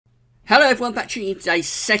Hello everyone, back to you in today's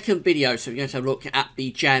second video. So we're going to have a look at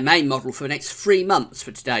the JMA model for the next 3 months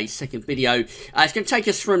for today's second video. It's going to take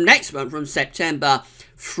us from next month, from September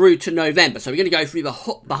through to November. So we're going to go through the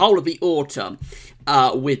whole of the autumn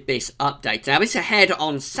with this update. Now it's ahead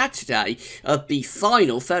on Saturday of the third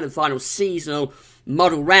and final seasonal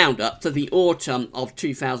model roundup for the autumn of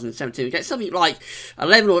 2017. We get something like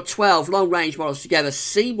 11 or 12 long-range models together,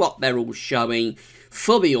 see what they're all showing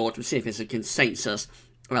for the autumn, see if there's a consensus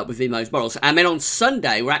within those models. And then on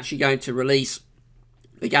Sunday, we're actually going to release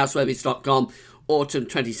the GalService.com Autumn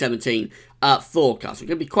 2017 forecast. It's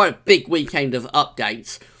going to be quite a big weekend of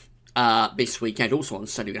updates this weekend. Also on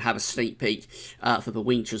Sunday, we're going to have a sneak peek for the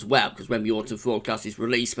winter as well, because when the autumn forecast is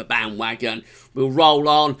released, the bandwagon will roll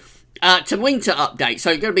on to winter updates.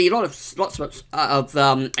 So going to be lots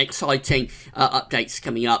of exciting updates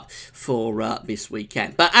coming up for this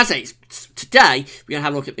weekend. But as it's today, we're going to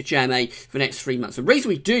have a look at the JMA for the next 3 months. The reason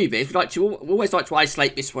we do this, we always like to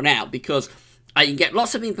isolate this one out, because you can get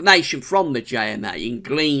lots of information from the JMA, you can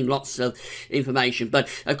glean lots of information. But,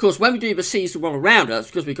 of course, when we do the seasonal model roundups,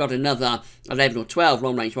 because we've got another 11 or 12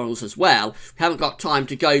 long-range models as well, we haven't got time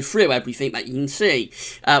to go through everything that you can see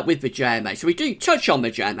with the JMA. So we do touch on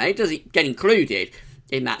the JMA, it doesn't get included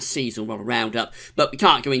in that seasonal model roundup, but we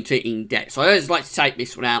can't go into it in depth. So I always like to take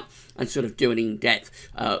this one out and sort of do an in-depth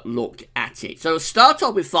look at it. So we'll start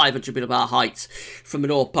off with 500 millibar heights from the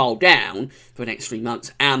North Pole down for the next 3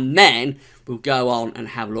 months, and then we'll go on and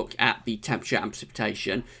have a look at the temperature and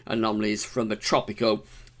precipitation anomalies from the tropical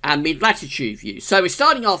and mid-latitude view. So we're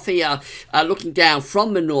starting off here looking down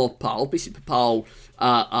from the North Pole. This is the pole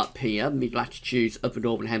up here, mid-latitudes of the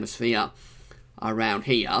Northern Hemisphere around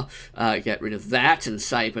here. Get rid of that and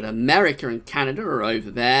say that America and Canada are over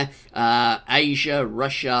there, Asia,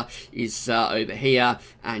 Russia is over here,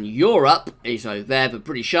 and Europe is over there. The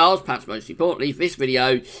British Isles, perhaps most importantly, this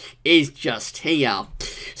video is just here.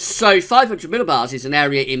 So 500 millibars is an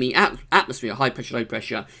area in the atmosphere, high pressure, low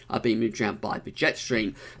pressure, are being moved around by the jet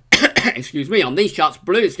stream. Excuse me. On these charts,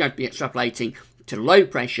 blue is going to be extrapolating to low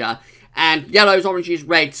pressure, and yellows, oranges,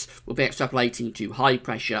 reds will be extrapolating to high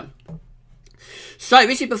pressure. So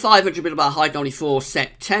this is the 500 millibar height only for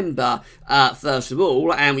September, first of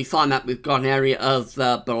all, and we find that we've got an area of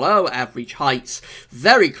below average heights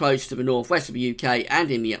very close to the northwest of the UK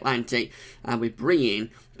and in the Atlantic, and we're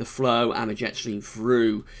bringing the flow and the jet stream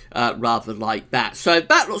through rather like that. So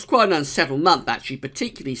that looks quite an unsettled month, actually,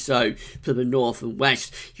 particularly so for the north and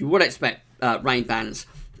west. You would expect rain bands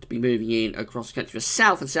to be moving in across the country. The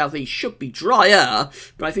south and southeast should be drier,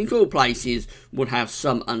 but I think all places would have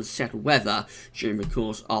some unsettled weather during the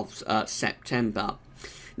course of September.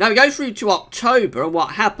 Now we go through to October, and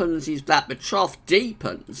what happens is that the trough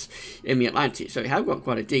deepens in the Atlantic. So we have got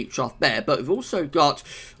quite a deep trough there, but we've also got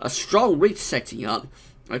a strong ridge setting up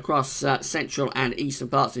across central and eastern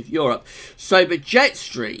parts of Europe. So the jet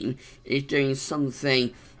stream is doing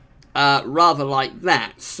something rather like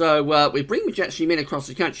that. So we bring the jet stream in across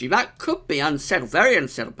the country. That could be unsettled, very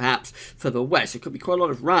unsettled perhaps for the west. There could be quite a lot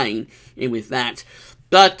of rain in with that.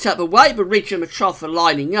 But the way the ridge and the trough are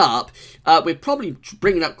lining up, we're probably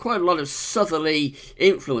bringing up quite a lot of southerly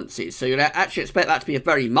influences. So you'd actually expect that to be a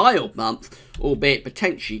very mild month, albeit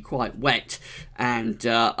potentially quite wet and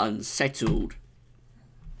unsettled.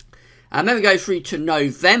 And then we go through to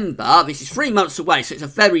November. This is 3 months away, so it's a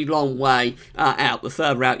very long way out. The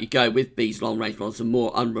further out you go with these long-range models, the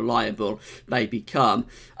more unreliable they become.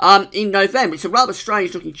 In November, it's a rather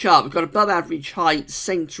strange-looking chart. We've got above-average height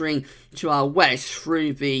centering to our west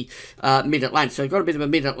through the mid-Atlantic. So we've got a bit of a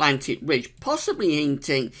mid-Atlantic ridge, possibly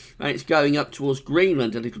hinting that it's going up towards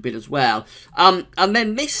Greenland a little bit as well. And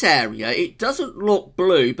then this area, it doesn't look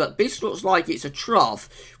blue, but this looks like it's a trough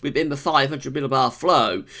within the 500 millibar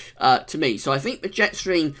flow to me. So I think the jet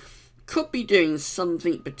stream could be doing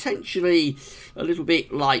something potentially a little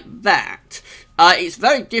bit like that. It's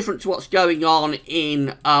very different to what's going on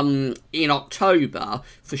in October,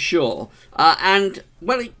 for sure. And,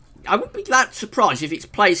 well, I wouldn't be that surprised if it's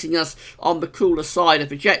placing us on the cooler side of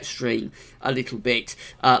the jet stream a little bit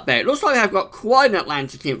there. It looks like we have got quite an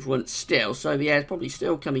Atlantic influence still, so the air's probably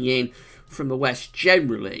still coming in from the west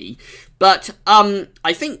generally. But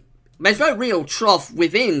I think there's no real trough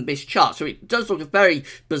within this chart, so it does look a very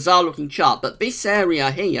bizarre looking chart. But this area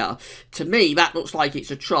here, to me, that looks like it's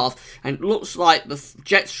a trough, and it looks like the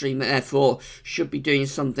jet stream, therefore, should be doing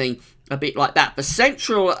something a bit like that. The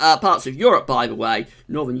central parts of Europe, by the way,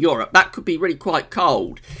 Northern Europe, that could be really quite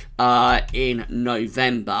cold in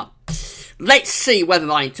November. let's see whether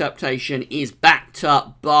my interpretation is backed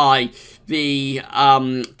up by the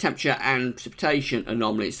temperature and precipitation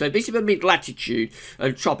anomalies. So this is a mid-latitude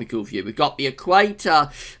and tropical view. We've got the equator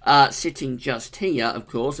sitting just here, of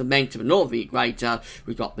course, and then to the north of the equator,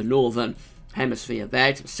 we've got the northern hemisphere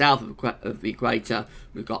there. To the south of the equator,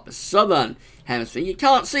 we've got the southern hemisphere. You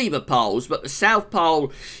can't see the poles, but the South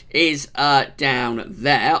Pole is down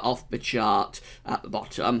there off the chart at the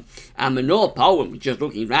bottom, and the North Pole, and we're just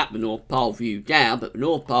looking at the North Pole view down, but the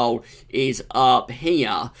North Pole is up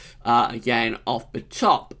here again off the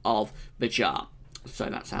top of the chart. So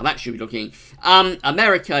that's how that should be looking.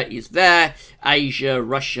 America is there, Asia,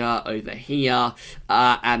 Russia over here,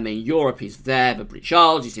 and then Europe is there. The British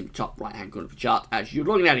Isles is in the top right-hand corner of the chart as you're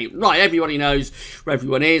looking at it. Right, everybody knows where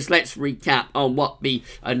everyone is. Let's recap on what the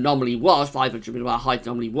anomaly was, 500 millibar height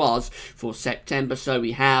anomaly was for September. So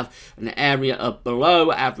we have an area of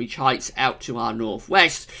below average heights out to our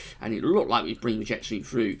northwest, and it looked like we bring the jet stream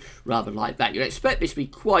through rather like that. You'd expect this to be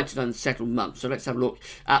quite an unsettled month. So let's have a look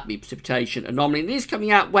at the precipitation anomaly. It is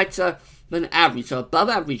coming out wetter than average, so above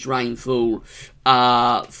average rainfall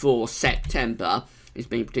for September is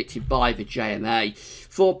being predicted by the JMA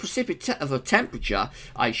for temperature,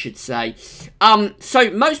 I should say.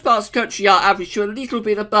 So most parts of the country are average to a little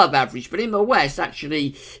bit above average, but in the west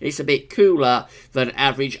actually it's a bit cooler than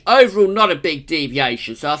average. Overall, not a big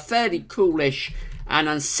deviation, so a fairly coolish and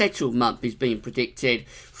unsettled month is being predicted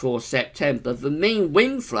for September. The mean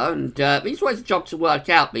wind flow, and it's always a job to work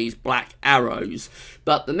out these black arrows,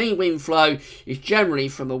 but the mean wind flow is generally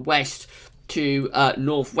from a west to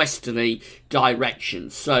northwesterly direction.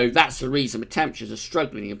 So that's the reason the temperatures are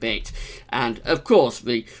struggling a bit. And of course,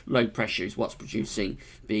 the low pressure is what's producing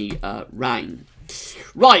the rain.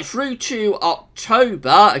 Right, through to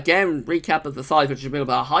October, again, recap of the 500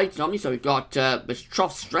 millibar height anomaly. So we've got this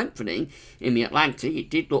trough strengthening in the Atlantic. It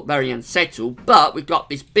did look very unsettled, but we've got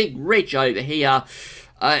this big ridge over here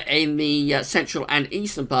in the central and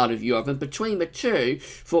eastern part of Europe. And between the two,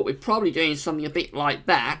 thought we're probably doing something a bit like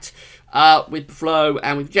that with the flow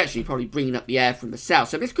and with jet stream probably bringing up the air from the south.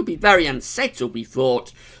 So this could be very unsettled, we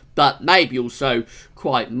thought, but maybe also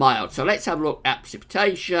quite mild. So let's have a look at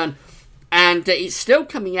precipitation. And it's still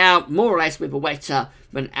coming out more or less with a wetter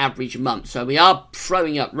than average month. So we are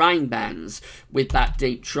throwing up rain bands with that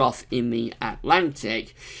deep trough in the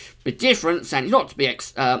Atlantic. The difference, and not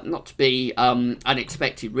to be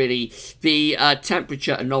unexpected really, the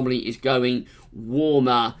temperature anomaly is going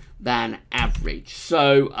warmer than average.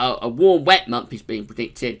 So a warm wet month is being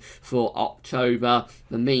predicted for October.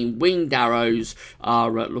 The mean wind arrows are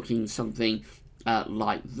looking something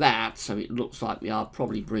like that, so it looks like we are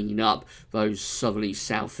probably bringing up those southerly,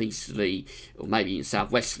 southeasterly, or maybe even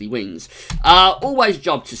southwesterly winds. Always a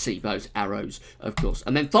job to see those arrows, of course.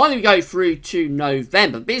 And then finally we go through to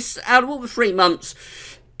November. This, out of all the 3 months,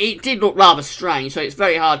 it did look rather strange, so it's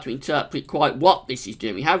very hard to interpret quite what this is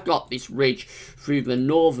doing. We have got this ridge through the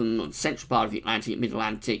northern and central part of the Atlantic,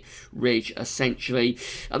 mid-Atlantic ridge, essentially.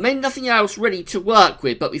 And then nothing else really to work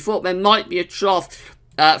with, but we thought there might be a trough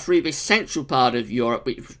through this central part of Europe,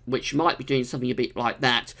 which might be doing something a bit like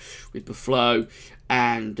that with the flow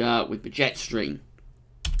and with the jet stream.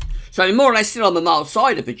 So more or less still on the mild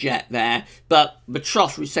side of the jet there, but the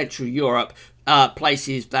trough through Central Europe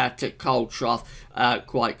places that cold trough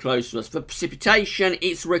quite close to us. For precipitation,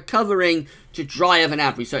 it's recovering to drier than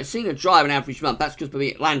average. So it's seeing a drier than average month. That's because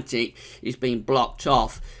the Atlantic is being blocked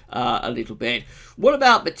off a little bit. What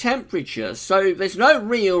about the temperatures? So there's no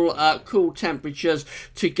real cool temperatures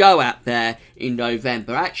to go at there in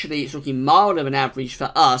November. Actually, it's looking milder than average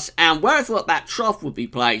for us. And where I thought that trough would be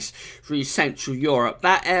placed through Central Europe,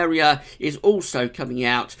 that area is also coming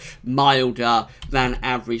out milder than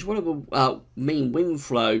average. What are the mean wind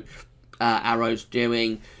flow arrows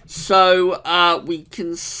doing? So we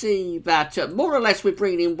can see that more or less we're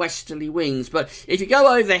bringing in westerly winds, but if you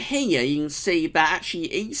go over here you can see that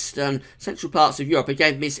actually eastern central parts of Europe are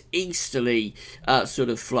getting this easterly sort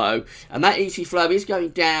of flow, and that easterly flow is going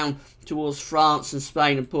down towards France and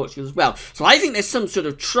Spain and Portugal as well. So I think there's some sort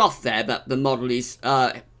of trough there that the model is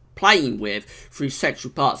playing with through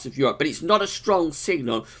central parts of Europe, but it's not a strong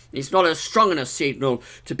signal. It's not a strong enough signal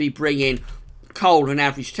to be bringing cold and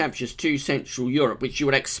average temperatures to Central Europe, which you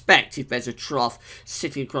would expect if there's a trough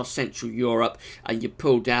sitting across Central Europe and you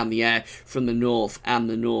pull down the air from the north and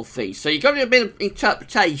the northeast. So you've got a bit of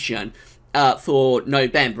interpretation for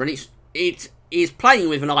November, and it is playing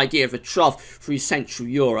with an idea of a trough through Central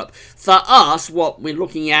Europe. For us, what we're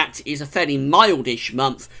looking at is a fairly mildish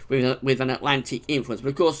month with an Atlantic influence.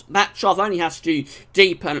 But of course, that trough only has to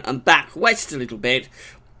deepen and back west a little bit,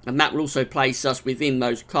 and that will also place us within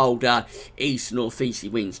those colder east northeasterly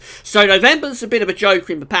winds. So November's a bit of a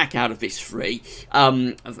joker in the pack out of this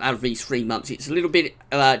out of these 3 months. It's a little bit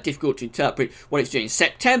difficult to interpret what it's doing.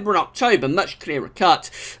 September and October, much clearer cut.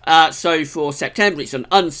 So for September, it's an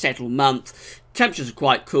unsettled month. Temperatures are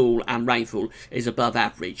quite cool and rainfall is above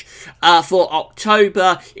average. For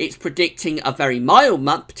October, it's predicting a very mild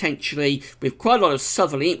month, potentially with quite a lot of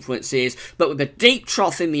southerly influences, but with a deep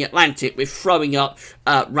trough in the Atlantic, with throwing up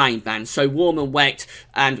rain bands. So warm and wet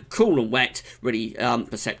and cool and wet, really,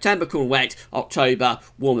 for September, cool and wet, October,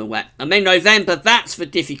 warm and wet. And then November, that's the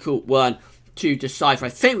difficult one to decipher. I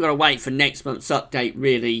think we're going to wait for next month's update,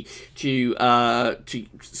 really, to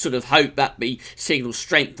sort of hope that the signal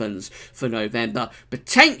strengthens for November.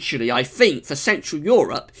 Potentially, I think, for Central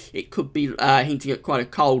Europe, it could be hinting at quite a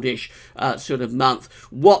coldish sort of month.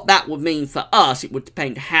 What that would mean for us, it would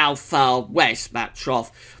depend how far west that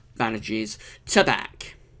trough manages to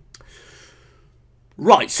back.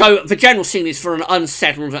 Right, so the general scene is for an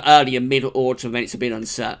unsettled early and mid-autumn, when it's a bit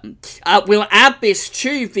uncertain. We'll add this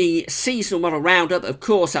to the seasonal model roundup, of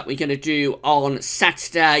course, that we're going to do on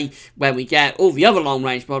Saturday, when we get all the other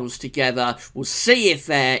long-range models together. We'll see if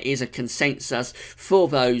there is a consensus for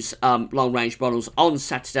those long-range models on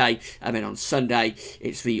Saturday, and then on Sunday,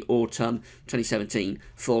 it's the autumn 2017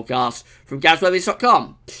 forecast from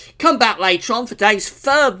GavsWeathers.com. Come back later on for today's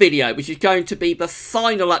third video, which is going to be the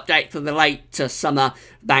final update for the late summer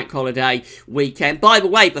bank holiday weekend. By the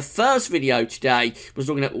way, the first video today was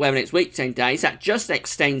looking at the weather next week, 10 days. That just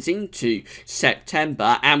extends into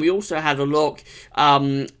September. And we also had a look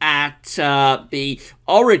at the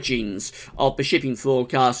origins of the shipping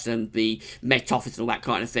forecast and the Met Office and all that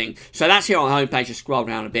kind of thing. So that's here on the homepage. Just scroll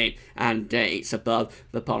down a bit and it's above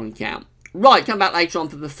the pollen count. Right, come back later on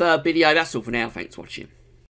for the third video. That's all for now. Thanks for watching.